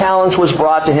 10,000 talents was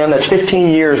brought to him. That's 15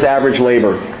 years average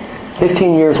labor.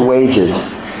 15 years wages.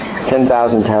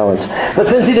 10,000 talents. But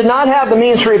since he did not have the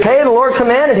means to repay, the Lord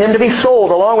commanded him to be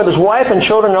sold along with his wife and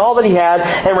children and all that he had,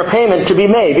 and repayment to be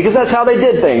made. Because that's how they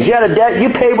did things. You had a debt, you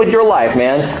paid with your life,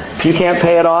 man. If you can't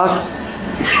pay it off.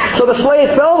 So the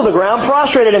slave fell to the ground,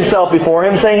 prostrated himself before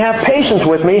him, saying, have patience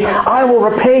with me, I will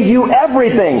repay you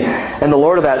everything. And the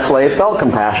Lord of that slave felt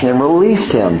compassion and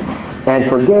released him and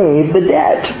forgave the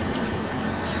debt.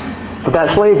 But that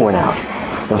slave went out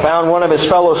and found one of his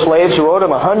fellow slaves who owed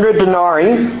him 100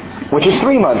 denarii, which is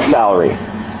 3 months' salary.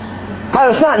 Now,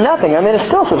 it's not nothing. I mean, it's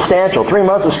still substantial. 3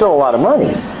 months is still a lot of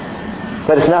money.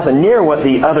 But it's nothing near what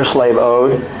the other slave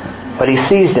owed. But he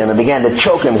seized him and began to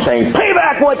choke him, saying, pay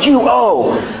back what you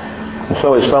owe. And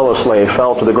so his fellow slave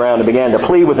fell to the ground and began to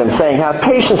plead with him, saying, have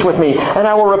patience with me, and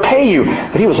I will repay you.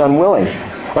 But he was unwilling,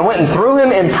 and went and threw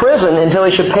him in prison until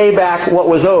he should pay back what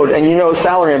was owed. And you know,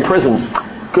 salary in prison,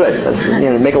 good.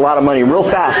 Make a lot of money real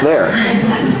fast there.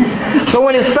 So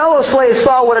when his fellow slaves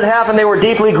saw what had happened, they were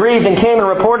deeply grieved and came and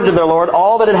reported to their Lord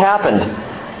all that had happened.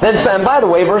 And by the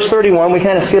way, verse 31, we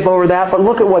kind of skip over that, but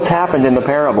look at what's happened in the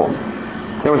parable.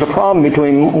 There was a problem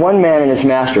between one man and his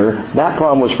master. That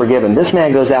problem was forgiven. This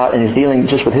man goes out and is dealing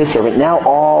just with his servant. Now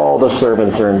all the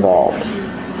servants are involved.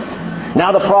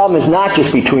 Now the problem is not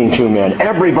just between 2 men.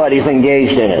 Everybody's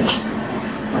engaged in it.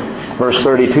 Verse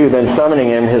 32, then summoning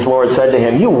him, his Lord said to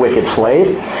him, you wicked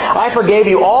slave, I forgave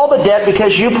you all the debt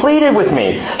because you pleaded with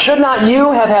me. Should not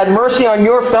you have had mercy on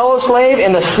your fellow slave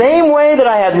in the same way that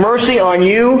I had mercy on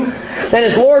you? Then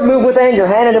his Lord, moved with anger,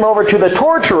 handed him over to the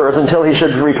torturers until he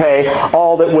should repay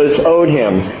all that was owed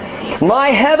him. My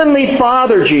heavenly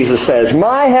Father, Jesus says,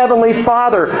 my heavenly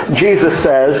Father, Jesus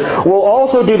says, will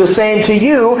also do the same to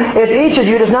you if each of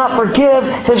you does not forgive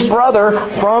his brother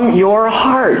from your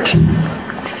heart.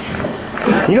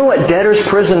 You know what debtor's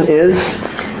prison is?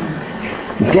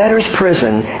 Debtor's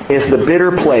prison is the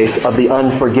bitter place of the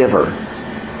unforgiver.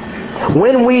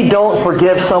 When we don't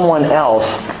forgive someone else,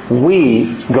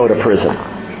 we go to prison.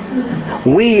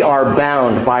 We are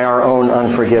bound by our own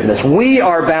unforgiveness. We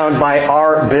are bound by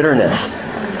our bitterness.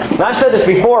 And I've said this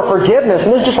before, forgiveness,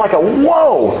 and this is just like a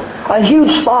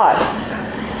huge spot.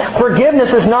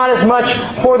 Forgiveness is not as much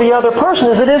for the other person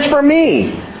as it is for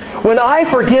me. When I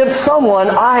forgive someone,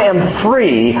 I am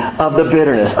free of the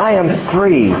bitterness. I am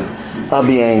free of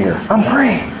the anger. I'm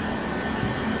free.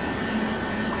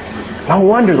 No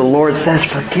wonder the Lord says,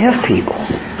 forgive people.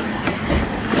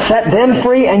 Set them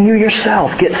free, and you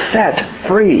yourself get set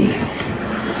free.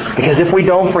 Because if we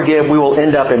don't forgive, we will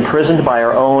end up imprisoned by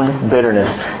our own bitterness.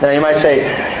 Now you might say,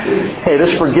 hey,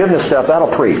 this forgiveness stuff,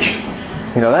 that'll preach.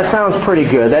 That sounds pretty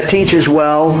good. That teaches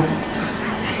well.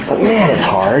 But man, it's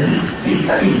hard.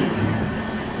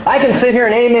 I can sit here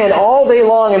and amen all day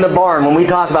long in the barn when we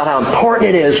talk about how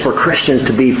important it is for Christians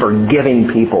to be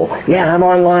forgiving people. Yeah, I'm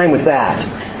on line with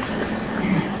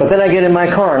that. But then I get in my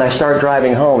car and I start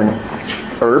driving home and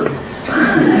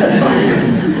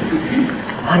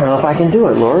I don't know if I can do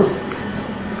it, Lord.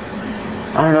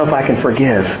 I don't know if I can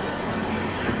forgive.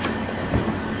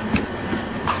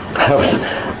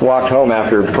 I walked home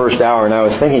after the first hour and I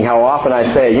was thinking how often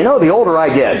I say, the older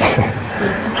I get.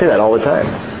 I say that all the time.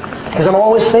 Because I'm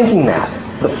always thinking that.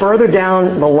 The further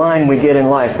down the line we get in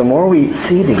life, the more we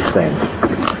see these things.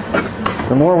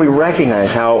 The more we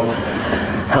recognize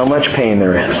how much pain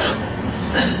there is.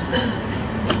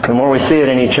 The more we see it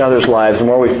in each other's lives, the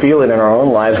more we feel it in our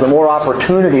own lives, the more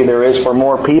opportunity there is for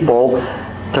more people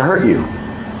to hurt you.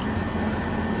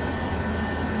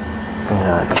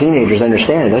 Teenagers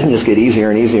understand it doesn't just get easier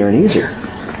and easier and easier.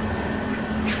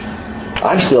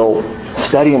 I'm still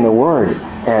studying the Word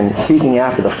and seeking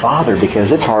after the Father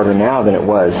because it's harder now than it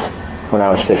was when I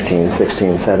was 15,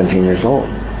 16, 17 years old.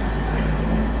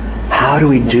 How do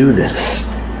we do this?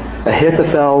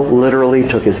 Ahithophel literally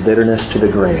took his bitterness to the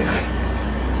grave.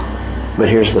 But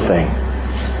here's the thing.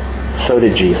 So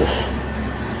did Jesus.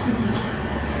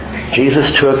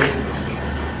 Jesus took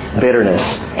bitterness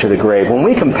to the grave. When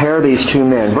we compare these two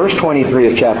men, verse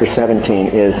 23 of chapter 17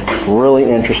 is really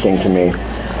interesting to me.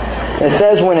 It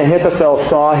says, when Ahithophel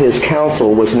saw his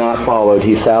counsel was not followed,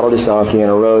 he saddled his donkey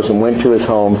and arose and went to his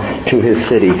home, to his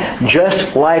city.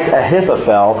 Just like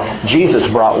Ahithophel, Jesus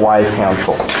brought wise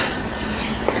counsel.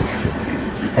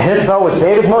 Ahithophel was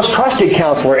David's most trusted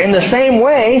counselor. In the same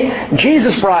way,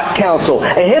 Jesus brought counsel.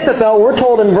 Ahithophel, we're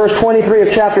told in verse 23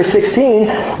 of chapter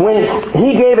 16, when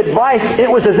he gave advice, it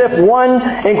was as if one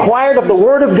inquired of the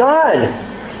Word of God.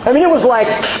 I mean, it was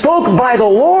like spoke by the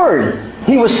Lord.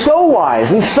 He was so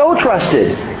wise and so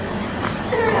trusted.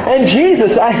 And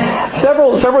Jesus,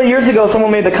 several years ago,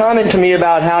 someone made the comment to me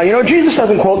about how, Jesus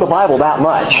doesn't quote the Bible that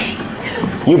much.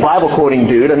 You Bible quoting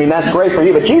dude, I mean, that's great for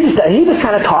you. But Jesus, he just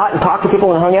kind of taught and talked to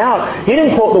people and hung out. He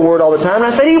didn't quote the Word all the time.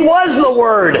 And I said, He was the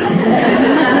Word.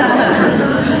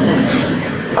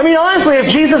 I mean, honestly,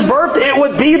 if Jesus burped, it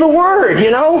would be the Word,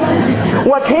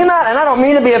 What came out, and I don't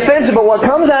mean to be offensive, but what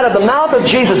comes out of the mouth of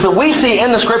Jesus that we see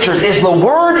in the Scriptures is the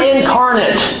Word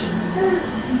incarnate.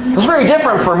 It's very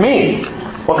different for me.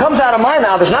 What comes out of my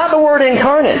mouth is not the Word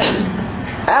incarnate.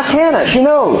 Ask Hannah, she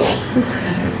knows.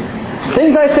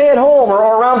 Things I say at home or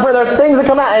around prayer, there are things that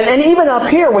come out. And even up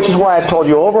here, which is why I've told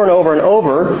you over and over and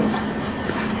over,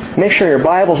 make sure your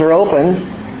Bibles are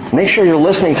open. Make sure you're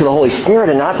listening to the Holy Spirit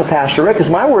and not to Pastor Rick, because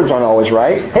my words aren't always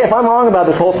right. Hey, if I'm wrong about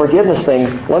this whole forgiveness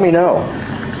thing, let me know.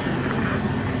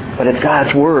 But it's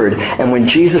God's Word. And when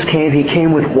Jesus came, He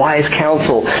came with wise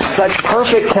counsel. Such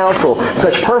perfect counsel,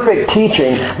 such perfect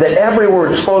teaching, that every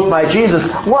word spoke by Jesus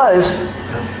was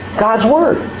God's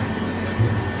Word.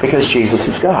 Because Jesus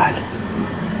is God.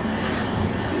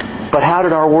 But how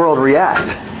did our world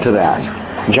react to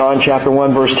that? John chapter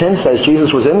 1 verse 10 says,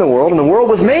 Jesus was in the world, and the world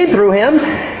was made through Him,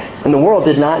 and the world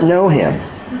did not know Him.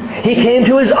 He came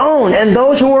to His own, and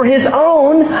those who were His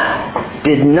own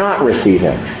did not receive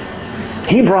Him.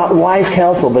 He brought wise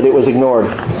counsel, but it was ignored.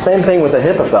 Same thing with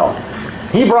Ahithophel.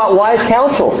 He brought wise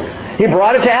counsel. He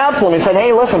brought it to Absalom. He said,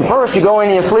 hey, listen, first you go in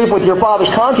and you sleep with your father's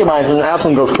concubines. And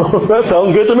Absalom goes, oh, that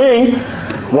sounds good to me.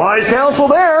 Wise counsel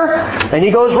there. And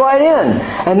he goes right in.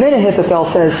 And then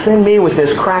Ahithophel says, send me with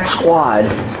this crack squad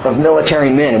of military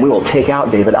men, and we will take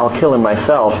out David. I'll kill him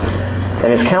myself.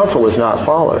 And his counsel was not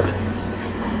followed.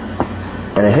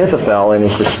 And Ahithophel, in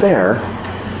his despair,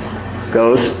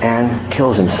 goes and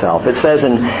kills himself. It says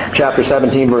in chapter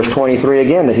 17, verse 23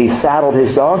 again, that he saddled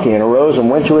his donkey and arose and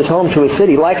went to his home, to his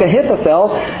city. Like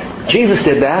Ahithophel, Jesus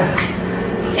did that.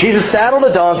 Jesus saddled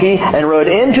a donkey and rode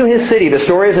into his city. The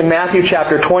story is in Matthew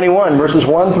chapter 21, verses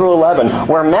 1 through 11,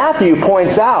 where Matthew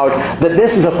points out that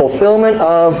this is a fulfillment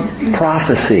of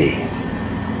prophecy.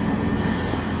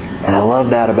 And I love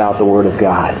that about the Word of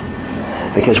God.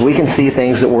 Because we can see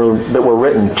things that were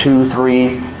written 2,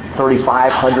 3,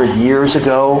 3,500 years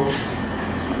ago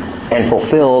and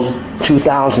fulfilled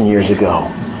 2,000 years ago.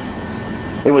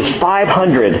 It was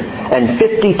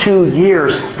 552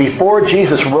 years before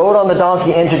Jesus rode on the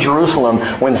donkey into Jerusalem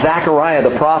when Zechariah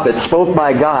the prophet, spoke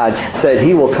by God, said,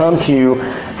 He will come to you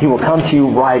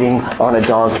riding on a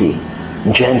donkey,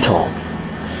 gentle.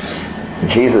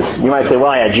 Jesus, you might say,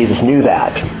 well, yeah, Jesus knew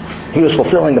that. He was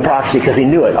fulfilling the prophecy because he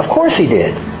knew it. Of course he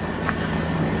did.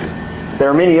 There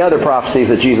are many other prophecies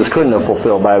that Jesus couldn't have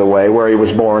fulfilled, by the way, where he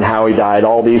was born, how he died,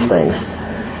 all these things.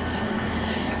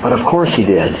 But of course he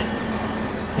did.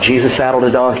 Jesus saddled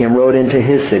a donkey and rode into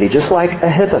his city, just like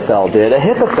Ahithophel did.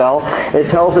 Ahithophel,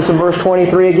 it tells us in verse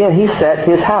 23 again, he set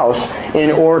his house in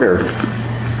order.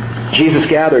 Jesus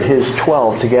gathered his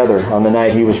 12 together on the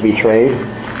night he was betrayed.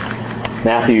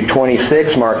 Matthew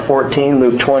 26, Mark 14,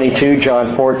 Luke 22,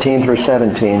 John 14 through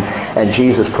 17. And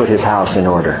Jesus put his house in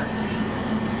order.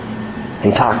 He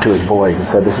talked to his boys and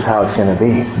said, this is how it's going to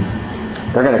be.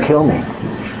 They're going to kill me.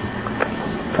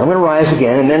 I'm going to rise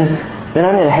again, and then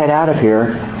I'm going to head out of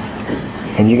here,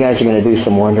 and you guys are going to do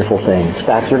some wonderful things. In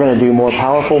fact, you're going to do more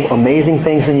powerful, amazing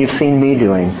things than you've seen me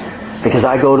doing, because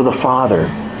I go to the Father.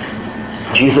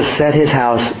 Jesus set his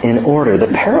house in order. The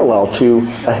parallel to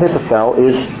Ahithophel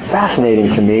is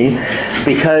fascinating to me,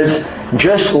 because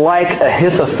just like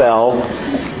Ahithophel,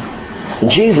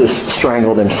 Jesus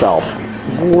strangled himself.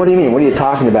 What do you mean? What are you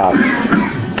talking about?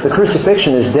 The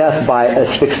crucifixion is death by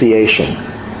asphyxiation.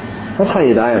 That's how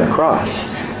you die on the cross.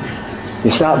 You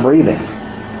stop breathing.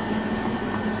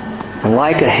 And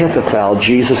like Ahithophel,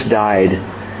 Jesus died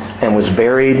and was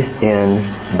buried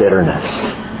in bitterness.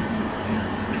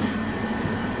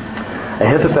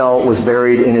 Ahithophel was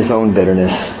buried in his own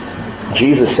bitterness.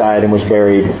 Jesus died and was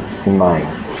buried in mine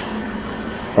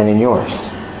and in yours.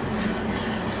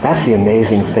 That's the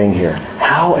amazing thing here.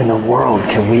 How in the world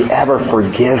can we ever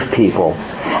forgive people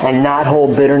and not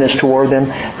hold bitterness toward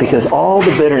them? Because all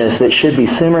the bitterness that should be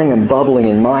simmering and bubbling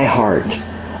in my heart,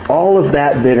 all of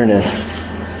that bitterness,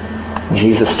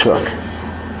 Jesus took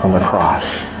on the cross.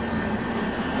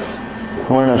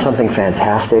 You want to know something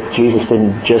fantastic? Jesus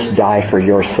didn't just die for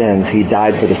your sins. He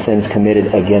died for the sins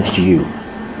committed against you.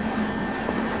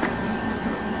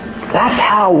 That's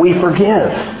how we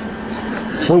forgive.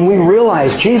 When we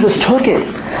realize Jesus took it.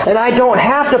 And I don't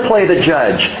have to play the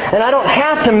judge. And I don't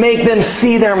have to make them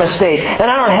see their mistake. And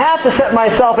I don't have to set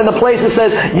myself in the place that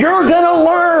says, you're going to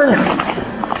learn.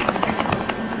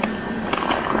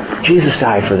 Jesus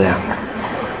died for them.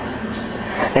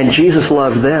 And Jesus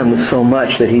loved them so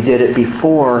much that He did it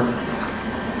before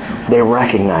they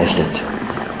recognized it.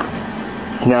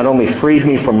 He not only freed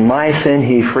me from my sin,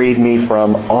 He freed me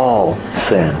from all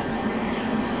sin.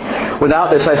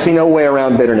 Without this, I see no way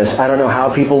around bitterness. I don't know how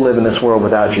people live in this world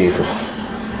without Jesus.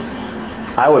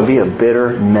 I would be a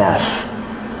bitter mess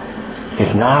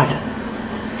if not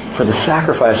for the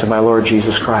sacrifice of my Lord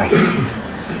Jesus Christ.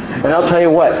 And I'll tell you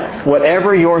what,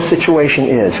 whatever your situation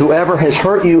is, whoever has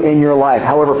hurt you in your life,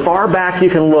 however far back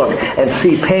you can look and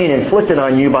see pain inflicted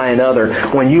on you by another,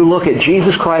 when you look at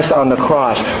Jesus Christ on the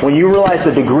cross, when you realize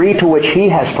the degree to which He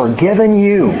has forgiven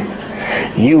you,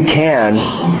 you can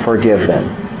forgive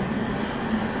them.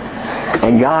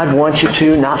 And God wants you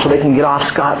to, not so they can get off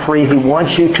scot-free. He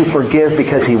wants you to forgive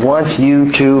because He wants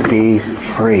you to be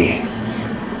free.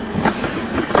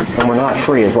 And we're not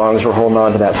free as long as we're holding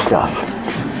on to that stuff.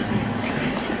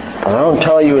 And I don't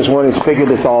tell you as one who's figured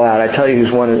this all out. I tell you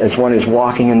as one who's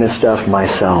walking in this stuff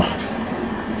myself.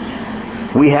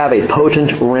 We have a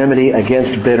potent remedy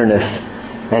against bitterness,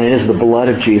 and it is the blood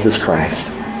of Jesus Christ.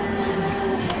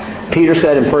 Peter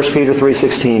said in 1 Peter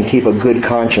 3:16, keep a good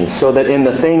conscience, so that in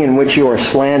the thing in which you are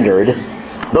slandered,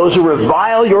 those who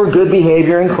revile your good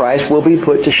behavior in Christ will be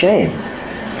put to shame.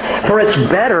 For it's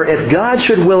better if God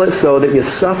should will it so that you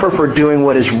suffer for doing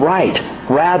what is right,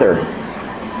 rather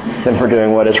than for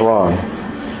doing what is wrong.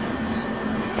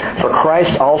 For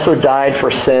Christ also died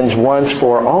for sins once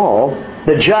for all,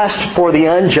 the just for the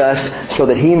unjust, so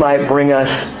that He might bring us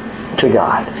to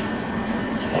God.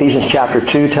 Ephesians chapter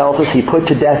 2 tells us He put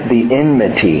to death the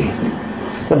enmity,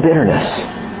 the bitterness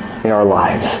in our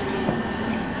lives.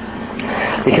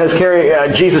 Because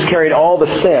Jesus carried all the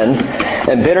sin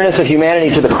and bitterness of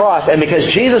humanity to the cross, and because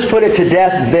Jesus put it to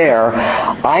death there,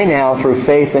 I now, through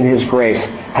faith in His grace,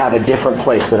 have a different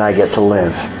place that I get to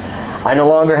live. I no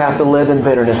longer have to live in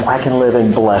bitterness. I can live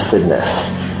in blessedness.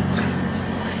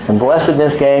 And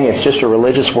blessedness, gang, is just a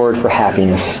religious word for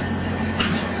happiness.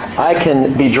 I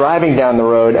can be driving down the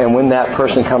road, and when that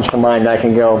person comes to mind, I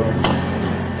can go,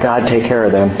 God, take care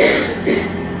of them.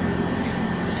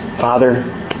 Father,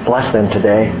 bless them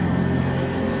today.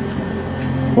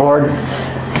 Lord,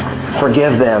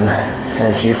 forgive them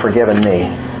as You've forgiven me.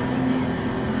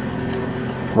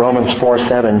 Romans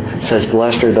 4:7 says,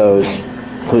 blessed are those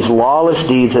whose lawless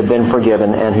deeds have been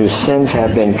forgiven and whose sins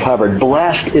have been covered.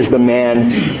 Blessed is the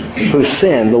man whose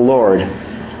sin the Lord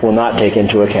will not take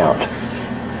into account.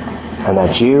 And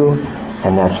that's you,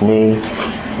 and that's me.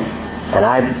 And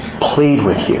I plead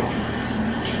with you,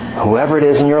 whoever it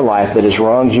is in your life that has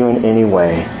wronged you in any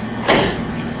way,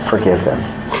 Forgive them.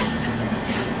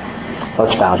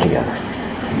 Let's bow together.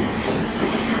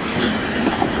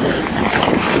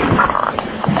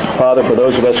 Father, for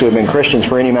those of us who have been Christians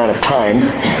for any amount of time,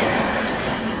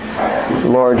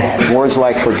 Lord, words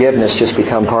like forgiveness just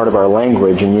become part of our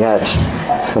language, and yet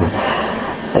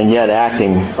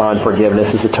acting on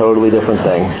forgiveness is a totally different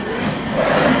thing.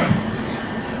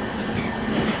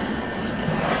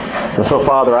 And so,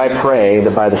 Father, I pray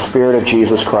that by the Spirit of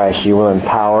Jesus Christ, you will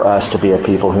empower us to be a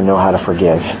people who know how to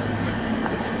forgive.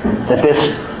 That this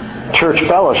church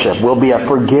fellowship will be a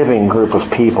forgiving group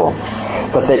of people,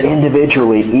 but that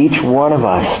individually, each one of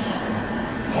us,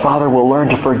 Father, will learn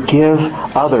to forgive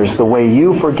others the way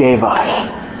you forgave us.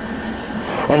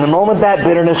 And the moment that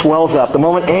bitterness wells up, the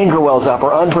moment anger wells up,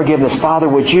 or unforgiveness, Father,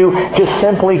 would you just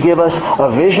simply give us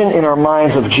a vision in our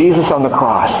minds of Jesus on the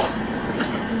cross?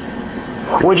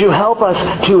 Would you help us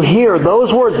to hear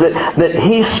those words that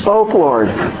He spoke, Lord,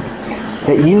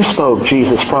 that you spoke,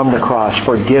 Jesus, from the cross?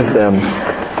 Forgive them.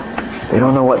 They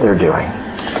don't know what they're doing.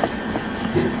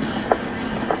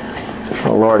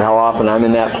 Oh, Lord, how often I'm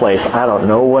in that place. I don't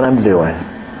know what I'm doing.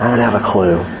 I don't have a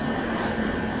clue.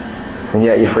 And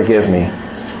yet you forgive me.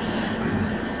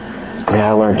 May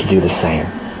I learn to do the same.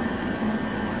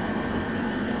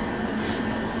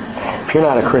 If you're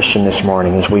not a Christian this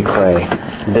morning, as we pray,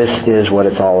 this is what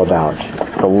it's all about.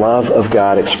 The love of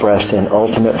God expressed in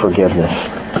ultimate forgiveness.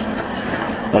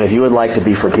 And if you would like to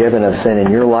be forgiven of sin in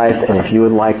your life, and if you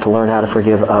would like to learn how to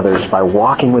forgive others by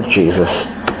walking with Jesus,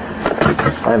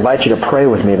 I invite you to pray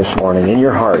with me this morning in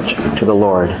your heart to the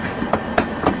Lord.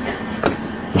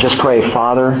 Just pray,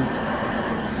 Father,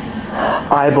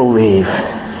 I believe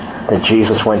that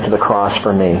Jesus went to the cross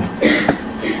for me.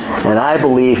 And I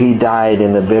believe He died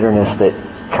in the bitterness that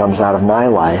comes out of my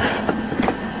life.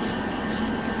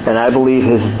 And I believe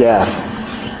His death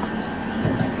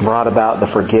brought about the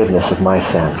forgiveness of my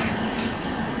sin.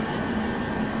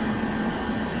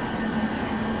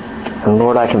 And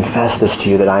Lord, I confess this to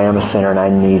you, that I am a sinner and I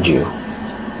need you.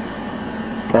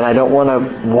 And I don't want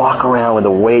to walk around with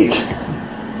the weight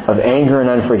of anger and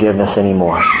unforgiveness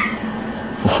anymore.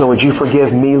 And so would you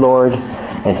forgive me, Lord,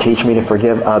 and teach me to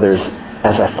forgive others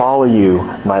as I follow you,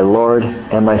 my Lord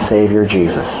and my Savior,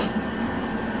 Jesus.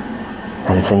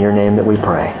 And it's in your name that we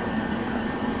pray.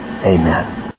 Amen.